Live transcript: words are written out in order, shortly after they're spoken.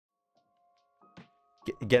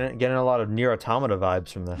Getting a lot of NieR Automata vibes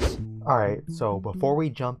from this. Alright, so before we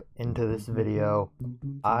jump into this video,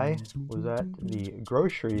 I was at the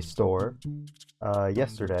grocery store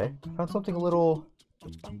yesterday. Found something a little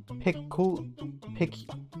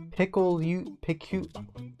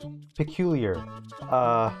peculiar.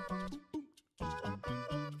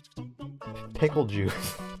 Pickle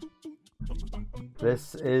juice.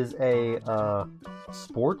 This is a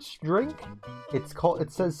sports drink. It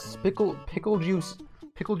says pickle juice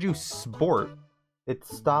sport. It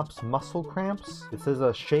stops muscle cramps. It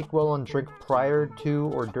says shake well and drink prior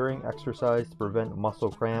to or during exercise to prevent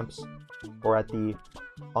muscle cramps, or at the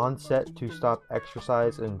onset to stop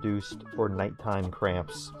exercise-induced or nighttime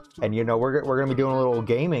cramps. And you know, we're gonna be doing a little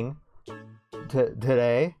gaming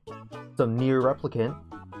today, some NieR Replicant,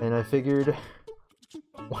 and I figured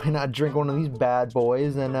why not drink one of these bad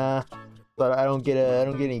boys and but I don't get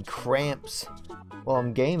any cramps while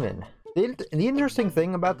I'm gaming. The interesting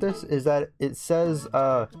thing about this is that it says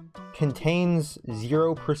contains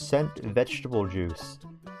 0% vegetable juice.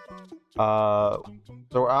 So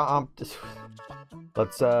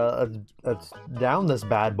let's down this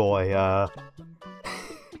bad boy.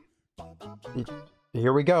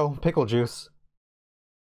 Here we go, pickle juice.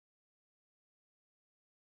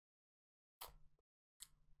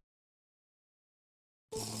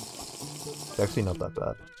 It's actually not that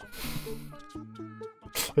bad.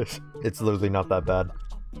 It's literally not that bad,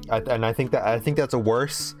 and I think that's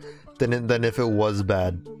worse than if it was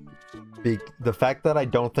bad. The fact that I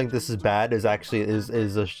don't think this is bad is actually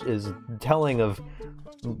is telling of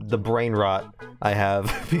the brain rot I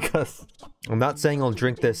have, because I'm not saying I'll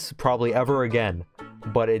drink this probably ever again,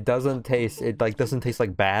 but it doesn't taste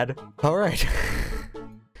like bad. All right,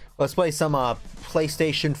 let's play some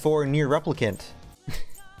PlayStation 4 NieR Replicant.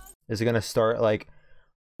 Is it gonna start like,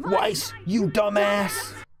 Weiss, you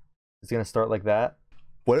dumbass? Is it gonna start like that?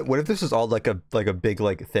 What if this is all like a big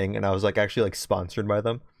like thing, and I was like actually like sponsored by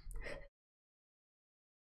them?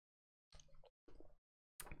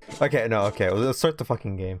 Okay, no, okay, well, let's start the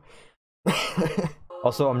fucking game.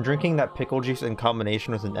 Also, I'm drinking that pickle juice in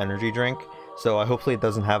combination with an energy drink, so hopefully it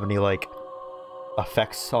doesn't have any like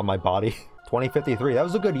effects on my body. 2053, that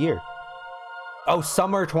was a good year. Oh,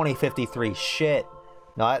 summer 2053, shit.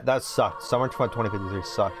 No, that sucked. Summer 2053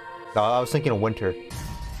 sucked. No, I was thinking of winter.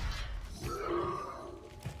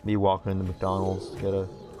 Me walking into McDonald's to get a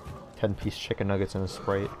 10-piece chicken nuggets and a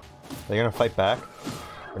Sprite. They're gonna fight back?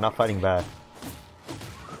 They're not fighting back.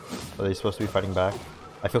 Are they supposed to be fighting back?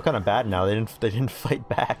 I feel kind of bad now. They didn't fight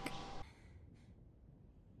back.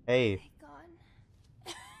 Hey.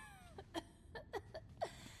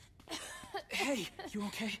 Hey, you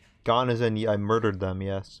okay? Gone as in I murdered them.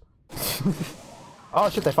 Yes. Oh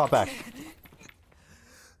shit! They fought back.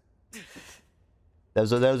 That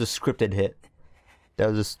was a scripted hit. That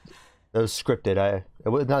was scripted. It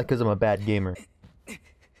was not because I'm a bad gamer. I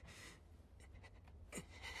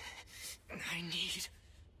need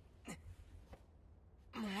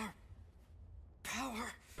more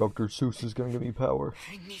power. Dr. Seuss is gonna give me power.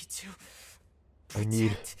 I need to. I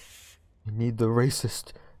need the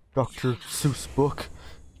racist Dr. Seuss book.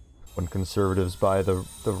 When conservatives buy the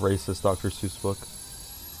racist Dr. Seuss book.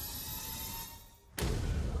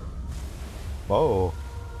 Whoa.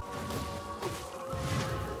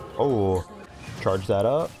 Oh. Charge that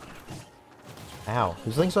up. Ow.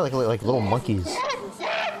 These things are like little monkeys.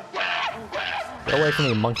 Get away from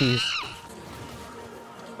me, monkeys.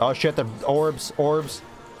 Oh shit, the orbs. Oh,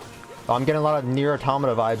 I'm getting a lot of NieR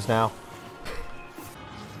Automata vibes now.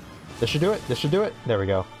 This should do it. There we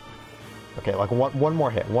go. Okay, like one more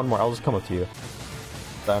hit. One more. I'll just come up to you.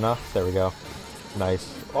 Is that enough? There we go.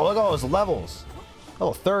 Nice. Oh, look at all those levels.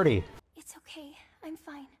 Level 30. It's okay. I'm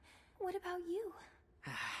fine. What about you?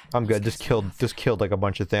 I'm good. Just killed like a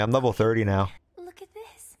bunch of things. I'm level 30 now. Look at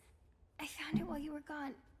this. I found it while you were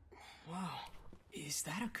gone. Wow. Is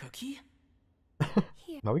that a cookie?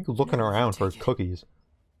 Here. Now you're looking around for cookies.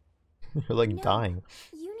 You're like dying.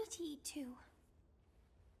 You need to eat too.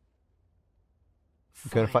 You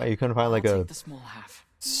couldn't find like a the small half.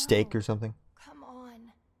 steak or something. Come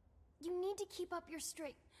on. You need to keep up your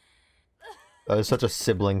straight. That is such a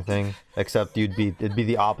sibling thing. Except it'd be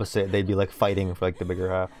the opposite. They'd be like fighting for like the bigger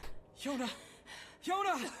half. Yonah!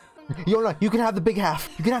 Yonah, you can have the big half.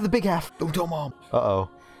 You can have the big half. Don't tell mom. Uh-oh.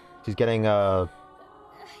 She's getting I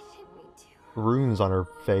didn't mean to. runes on her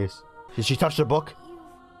face. Did she touch the book? You've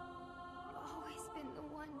always been the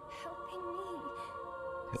one helping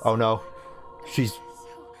me. Oh no. She's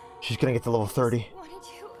So gonna get to level 30. wanted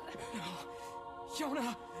to. No!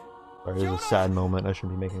 Yonah! Sorry, this is a sad moment. I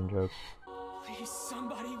shouldn't be making jokes. Please,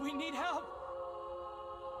 somebody, we need help!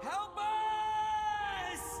 Help us!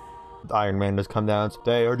 Iron Man just come down and say,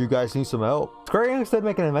 hey, I heard you guys need some help. Square Enix did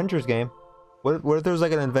make an Avengers game. What if there's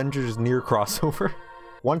like an Avengers NieR crossover?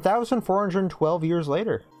 1,412 years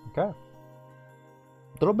later. Okay. A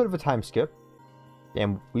little bit of a time skip.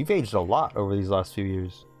 Damn, we've aged a lot over these last few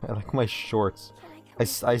years. I like my shorts.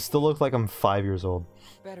 I still look like I'm 5 years old.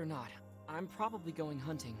 Better not. I'm probably going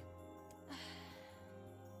hunting.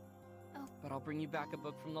 Oh. But I'll bring you back a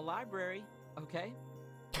book from the library, okay?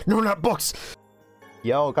 No, not books!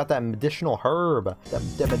 Yo, got that medicinal herb.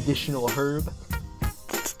 That medicinal herb.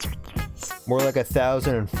 More like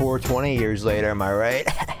 1,420 years later, am I right?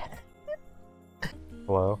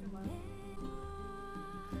 Hello?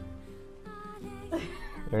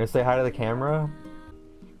 You're gonna say hi to the camera?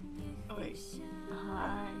 Oh, wait.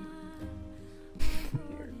 Hi.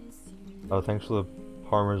 Oh, thanks for the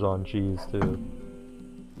Parmesan cheese, too.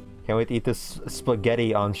 Can't wait to eat this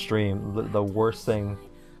spaghetti on stream. The worst thing,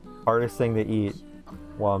 hardest thing to eat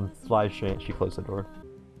while I'm live streaming. She closed the door.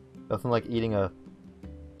 Nothing like eating a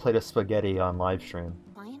plate of spaghetti on live stream.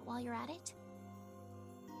 Client while you're at it?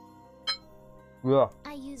 Yeah.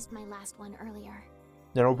 I used my last one earlier.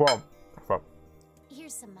 Yeah, no problem.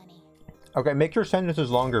 Here's some money. Okay, make your sentences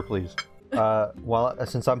longer, please.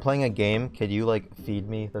 Since I'm playing a game, could you like feed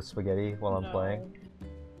me the spaghetti while I'm playing?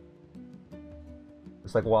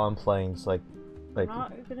 It's like while I'm playing, it's like. I'm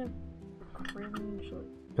not gonna cringe.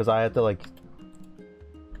 Because I have to like.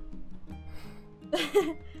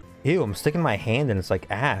 Ew! I'm sticking my hand and it's like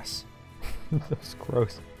ass. That's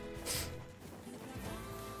gross.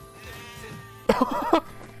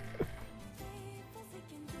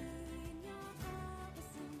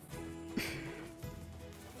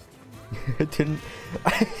 It didn't.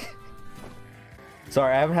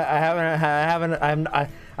 Sorry,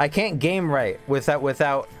 I can't game right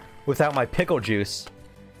without my pickle juice.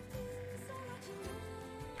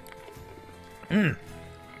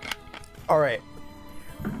 All right.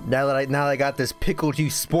 Now that I got this pickle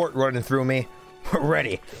juice sport running through me, we're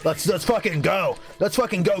ready. Let's fucking go. Let's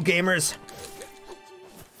fucking go, gamers.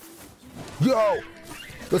 Yo,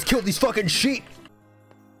 let's kill these fucking sheep.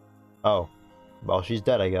 Oh, well, she's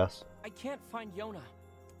dead, I guess. I can't find Yonah.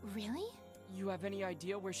 Really? You have any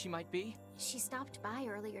idea where she might be? She stopped by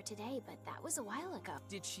earlier today, but that was a while ago.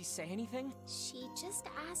 Did she say anything? She just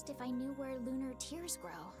asked if I knew where lunar tears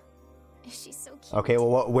grow. She's so cute. Okay,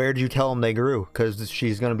 well, where did you tell them they grew? Because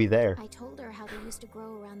she's gonna be there. I told her how they used to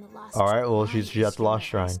grow around the lost. All right, well, she's shrine. at the lost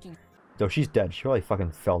shrine. Though she's dead. She probably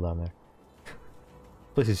fucking fell down there.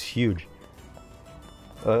 This is huge.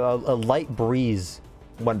 A light breeze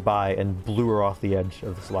went by and blew her off the edge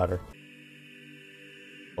of this ladder.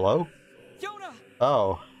 Hello? Yonah!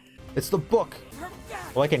 Oh, it's the book.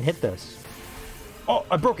 Well, I can hit this. Oh,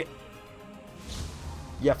 I broke it.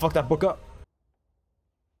 Yeah, fuck that book up.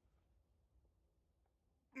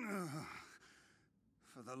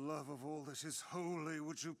 For the love of all that is holy,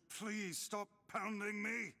 would you please stop pounding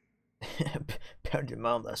me? Pound your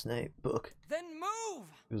mom last night. Book. Then move!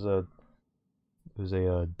 It was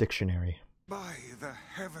a dictionary. By the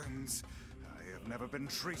heavens, I have never been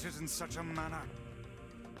treated in such a manner.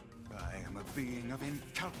 I am a being of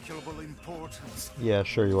incalculable importance. Yeah,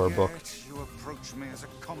 sure you are, Yet book. you approach me as a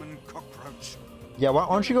common cockroach. Yeah, why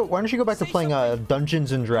don't you go back to playing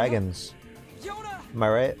Dungeons and Dragons? Yonah! Am I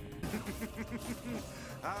right?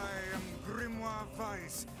 I am Grimoire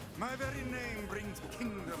Weiss. My very name brings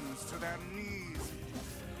kingdoms to their knees.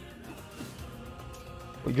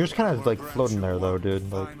 Well, you're just kind of like floating there though, dude.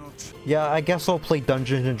 Like, yeah, I guess I'll play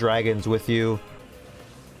Dungeons and Dragons with you.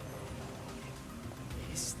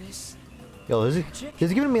 Is this? Yo,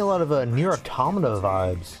 he's giving me a lot of NieR Automata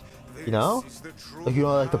vibes. You know? Like, you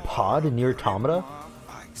know, like the pod in NieR Automata?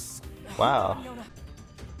 Wow.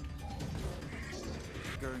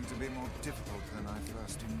 Going to be more difficult than I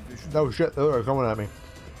first envisioned. Oh shit, they're coming at me.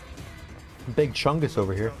 Big Chungus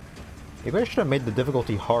over here. Maybe I should have made the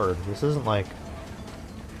difficulty hard. This isn't like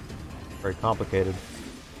very complicated.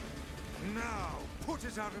 Now, put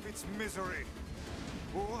it out of its misery.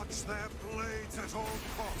 Watch their blades at all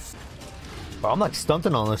costs. But I'm like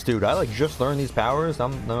stunting on this dude. I like just learned these powers.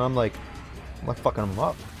 I'm like fucking him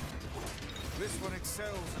up. This one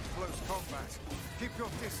excels at close combat. Keep your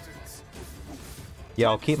distance. Yeah,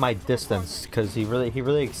 I'll keep my distance because he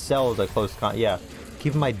really excels at close combat. Yeah,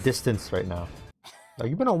 keeping my distance right now. Oh,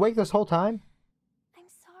 you been awake this whole time? I'm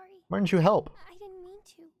sorry. Why didn't you help? I didn't mean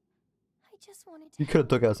to. I just wanted to. You could have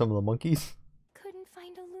took out some of the monkeys. Couldn't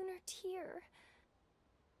find a lunar tear.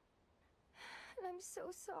 And I'm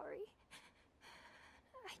so sorry.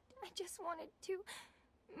 I just wanted to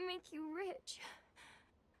make you rich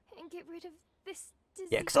and get rid of this disease.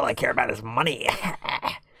 Yeah, because all I care about is money.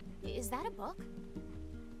 Is that a book?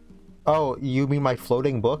 Oh, you mean my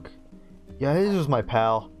floating book? Yeah, this is my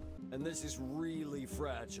pal. And this is really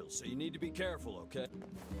fragile, so you need to be careful, okay?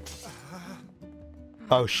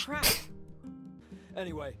 Oh, Crap.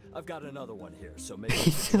 Anyway, I've got another one here, so maybe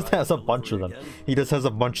He just has a bunch of them. He just has a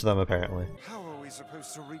bunch of them, apparently. How are we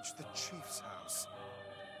supposed to reach the chief's house?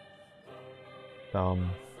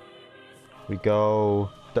 We go...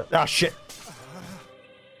 Ah, shit! Oh,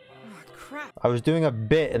 crap. I was doing a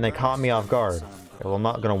bit and they caught me off guard. Okay, well, I'm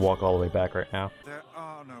not gonna walk all the way back right now. There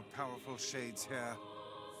are no powerful shades here.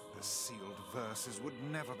 The sealed verses would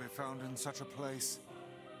never be found in such a place.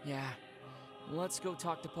 Yeah. Let's go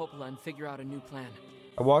talk to Popola and figure out a new plan.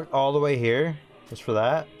 I walked all the way here, just for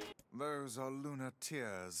that. Those are lunar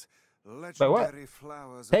tears, what? legendary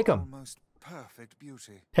flowers Take of 'em. almost perfect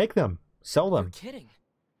beauty. Take them. Sell You're them. kidding.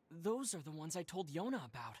 Those are the ones I told Yonah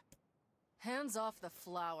about. Hands off the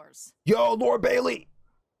flowers. Yo, Lord Bailey!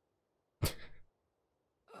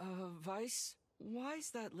 Weiss? Why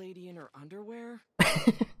is that lady in her underwear?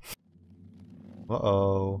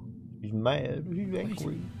 Uh-oh. She's mad. She's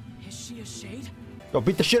angry. Is she a shade? Yo,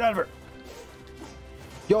 beat the shit out of her!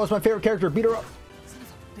 Yo, it's my favorite character. Beat her up! Son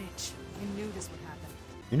of a bitch. I knew this would happen.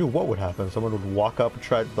 You knew what would happen. Someone would walk up and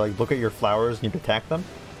try to, like, look at your flowers and you'd attack them?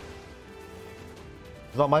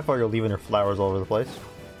 It's not my fault you're leaving your flowers all over the place.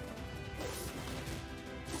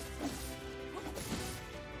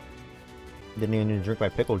 Didn't even need to drink my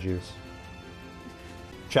pickle juice.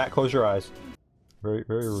 Chat, close your eyes. Very,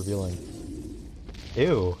 very revealing.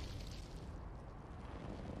 Ew.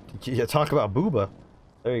 Yeah, talk about booba.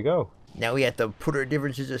 There you go. Now we have to put our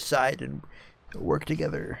differences aside and work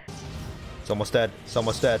together. It's almost dead. It's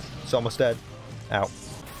almost dead. It's almost dead. Ow.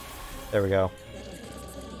 There we go.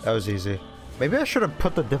 That was easy. Maybe I should have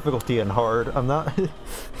put the difficulty in hard. I'm not...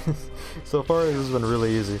 So far, this has been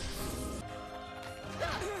really easy.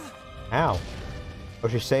 Ow. Oh,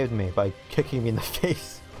 she saved me by kicking me in the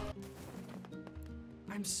face.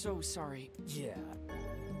 I'm so sorry. Yeah.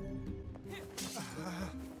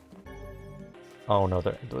 Oh no,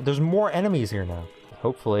 there's more enemies here now.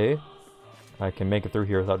 Hopefully, I can make it through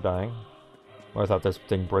here without dying. Or without this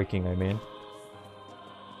thing breaking, I mean.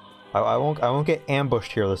 I won't get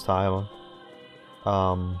ambushed here this time.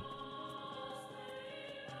 But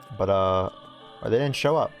they didn't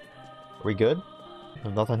show up. Are we good?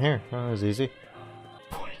 There's nothing here. Oh, it was easy.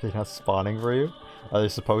 Are they not spawning for you? Are they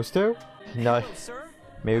supposed to? No. Hello, sir.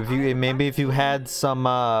 Maybe if you had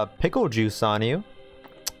some pickle juice on you.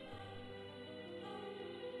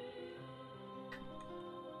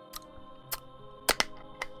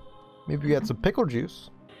 Maybe you had some pickle juice.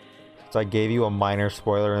 So I gave you a minor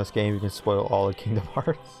spoiler in this game. You can spoil all of Kingdom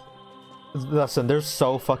Hearts. Listen, there's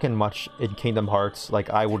so fucking much in Kingdom Hearts. Like,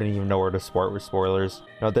 I wouldn't even know where to start with spoilers.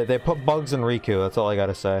 No, they put bugs in Riku. That's all I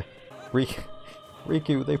gotta say.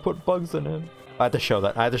 Riku, they put bugs in him. I have to show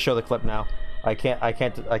that. I have to show the clip now. I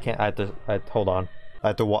have to hold on. I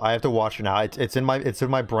have to watch it now. It's in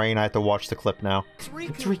my brain. I have to watch the clip now. It's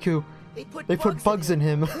Riku. They put bugs in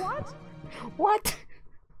him. What? What?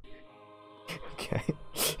 Okay.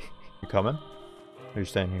 You coming? Or you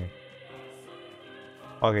staying here?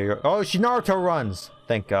 Okay, you're... Oh, she Naruto runs!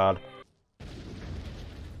 Thank God.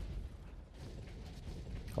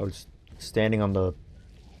 I was standing on the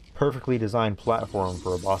perfectly designed platform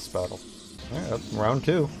for a boss battle. Alright, round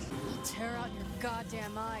 2. Tear out your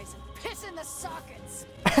goddamn eyes and piss in the sockets.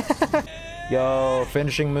 Yo,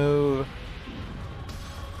 finishing move.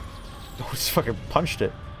 Oh, just fucking punched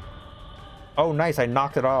it. Oh, nice, I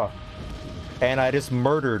knocked it off. And I just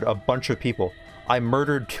murdered a bunch of people. I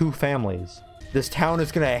murdered 2 families. This town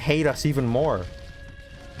is gonna hate us even more.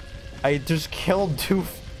 I just killed 2...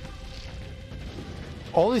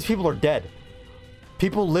 All these people are dead.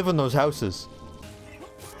 People live in those houses.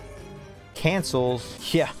 Cancels.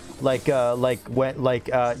 Yeah, cancels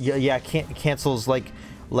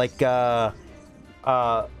okay.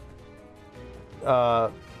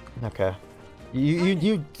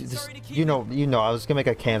 You know, I was gonna make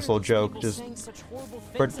a cancel joke. Just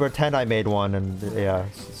pretend I made one, and yeah,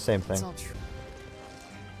 it's the same thing.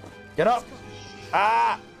 Get up!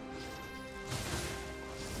 Ah!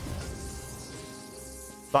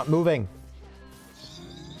 Stop moving.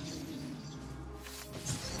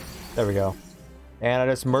 There we go. And I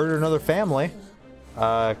just murdered another family.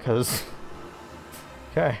 Cause...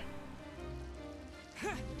 Okay.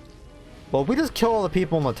 Well, if we just kill all the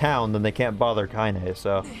people in the town, then they can't bother Kainé,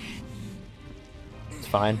 so... It's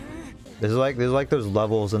fine. There's like those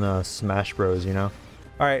levels in Smash Bros, you know?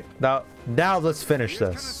 Alright, now let's finish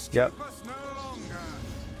this. Yep.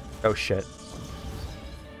 Oh shit.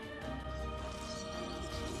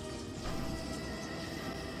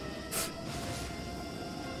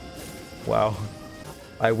 Wow.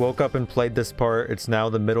 I woke up and played this part. It's now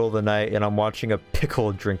the middle of the night, and I'm watching a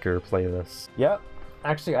pickle drinker play this. Yep.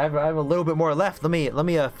 Actually, I have a little bit more left. Let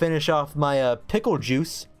me finish off my pickle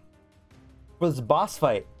juice for this boss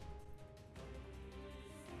fight.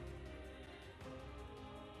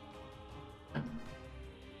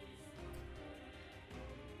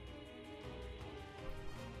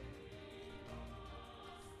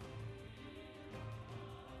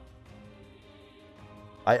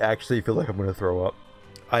 I actually feel like I'm gonna throw up.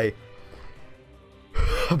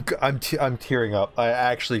 I'm tearing up. I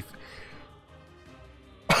actually.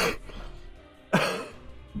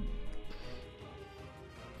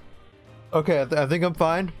 Okay, I think I'm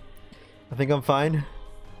fine. I think I'm fine.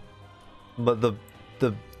 But the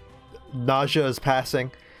nausea is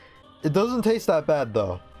passing. It doesn't taste that bad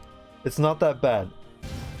though. It's not that bad.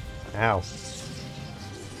 Ow.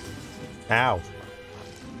 Ow.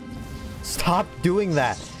 Stop doing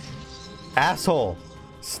that. Asshole.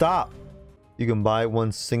 Stop. You can buy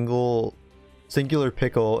one singular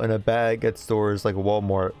pickle in a bag at stores like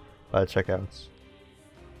Walmart by checkouts.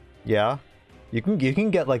 Yeah. You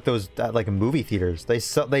can get like those at like movie theaters. They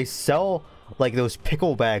sell like those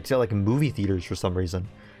pickle bags at like movie theaters for some reason.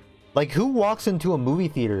 Like who walks into a movie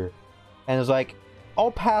theater and is like,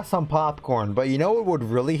 I'll pass on popcorn, but you know what would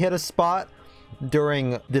really hit a spot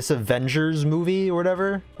during this Avengers movie or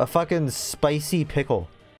whatever? A fucking spicy pickle.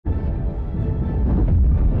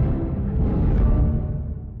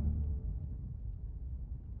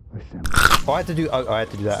 Oh, I had to do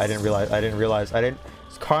that. I didn't realize.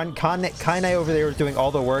 Kainé over there was doing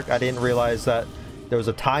all the work. I didn't realize that there was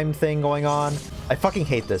a time thing going on. I fucking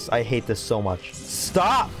hate this. I hate this so much.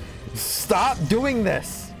 Stop! Stop doing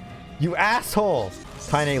this! You asshole!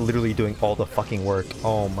 Kainé literally doing all the fucking work.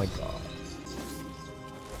 Oh my god.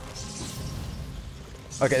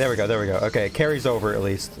 Okay, there we go, there we go. Okay, it carries over at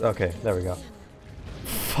least. Okay, there we go.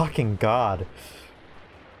 Fucking god.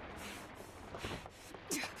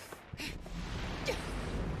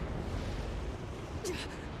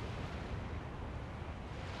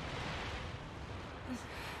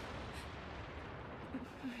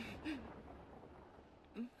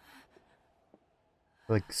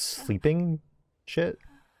 Like sleeping shit?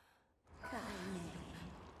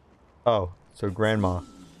 Oh, so grandma.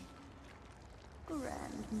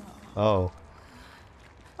 Oh.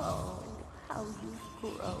 Oh, how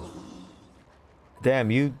you've grown.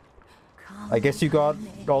 Damn, you... I guess you got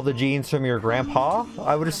all the genes from your grandpa,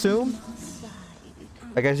 I would assume?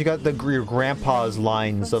 I guess you got your grandpa's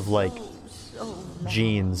lines of, like,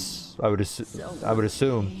 genes, I would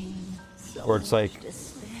assume. Or it's like...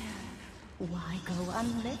 Why go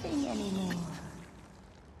on living anymore?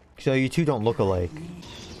 So you two don't look alike.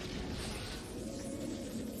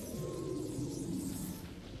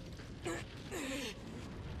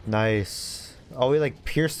 Nice. Oh, we like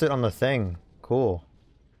pierced it on the thing. Cool.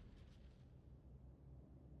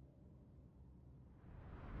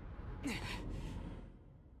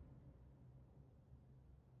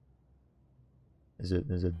 Is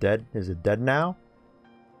it dead? Is it dead now?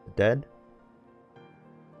 Dead?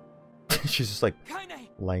 She's just like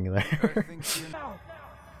laying there.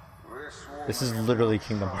 This is literally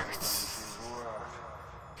Kingdom Hearts.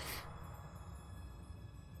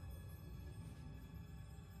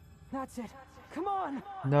 That's it. Come on.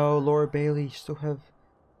 No, Laura Bailey, you still have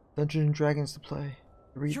Dungeons and Dragons to play.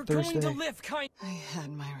 You're Thursday. going to live, Kainé. I had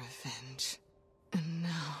my revenge, and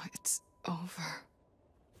now it's over.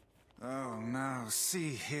 Oh, now, see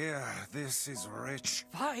here, this is rich.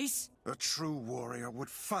 Weiss? A true warrior would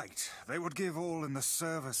fight. They would give all in the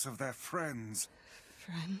service of their friends.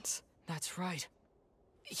 Friends? That's right.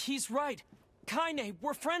 He's right. Kainé,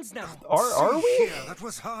 we're friends now. Are we? Here, that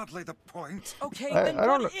was hardly the point. Okay, I then don't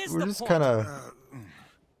know. what is We're the just point? kind of.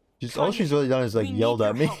 All she's really done is like We yelled need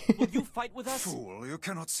at your me. help. Will you fight with us? Fool, you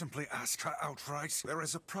cannot simply ask her outright. There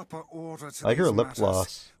is a proper order to I like her these lip matters.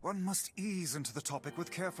 gloss. One must ease into the topic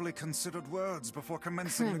with carefully considered words before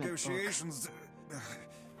commencing Cram it, negotiations.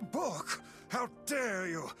 Book? How dare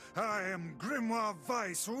you? I am Grimoire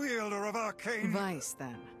Weiss, wielder of arcane... Weiss,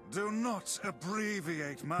 then. Do not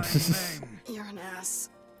abbreviate my name. You're an ass.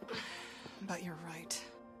 But you're right.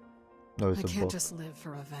 No, it's I a can't book. just live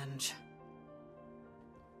for revenge.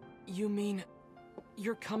 You mean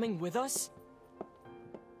you're coming with us?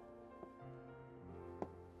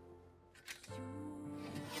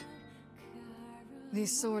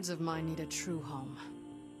 These swords of mine need a true home.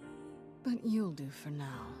 But you'll do for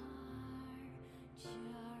now.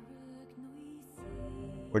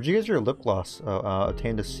 Where'd you get your lip gloss?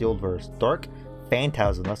 Attained a sealed verse. Dark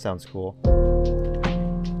Phantasm. That sounds cool.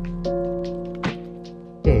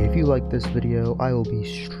 A if you like this video, I will be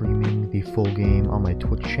streaming the full game on my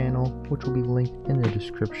Twitch channel, which will be linked in the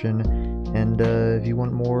description. And if you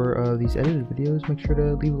want more of these edited videos, make sure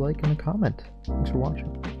to leave a like and a comment. Thanks for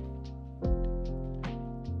watching.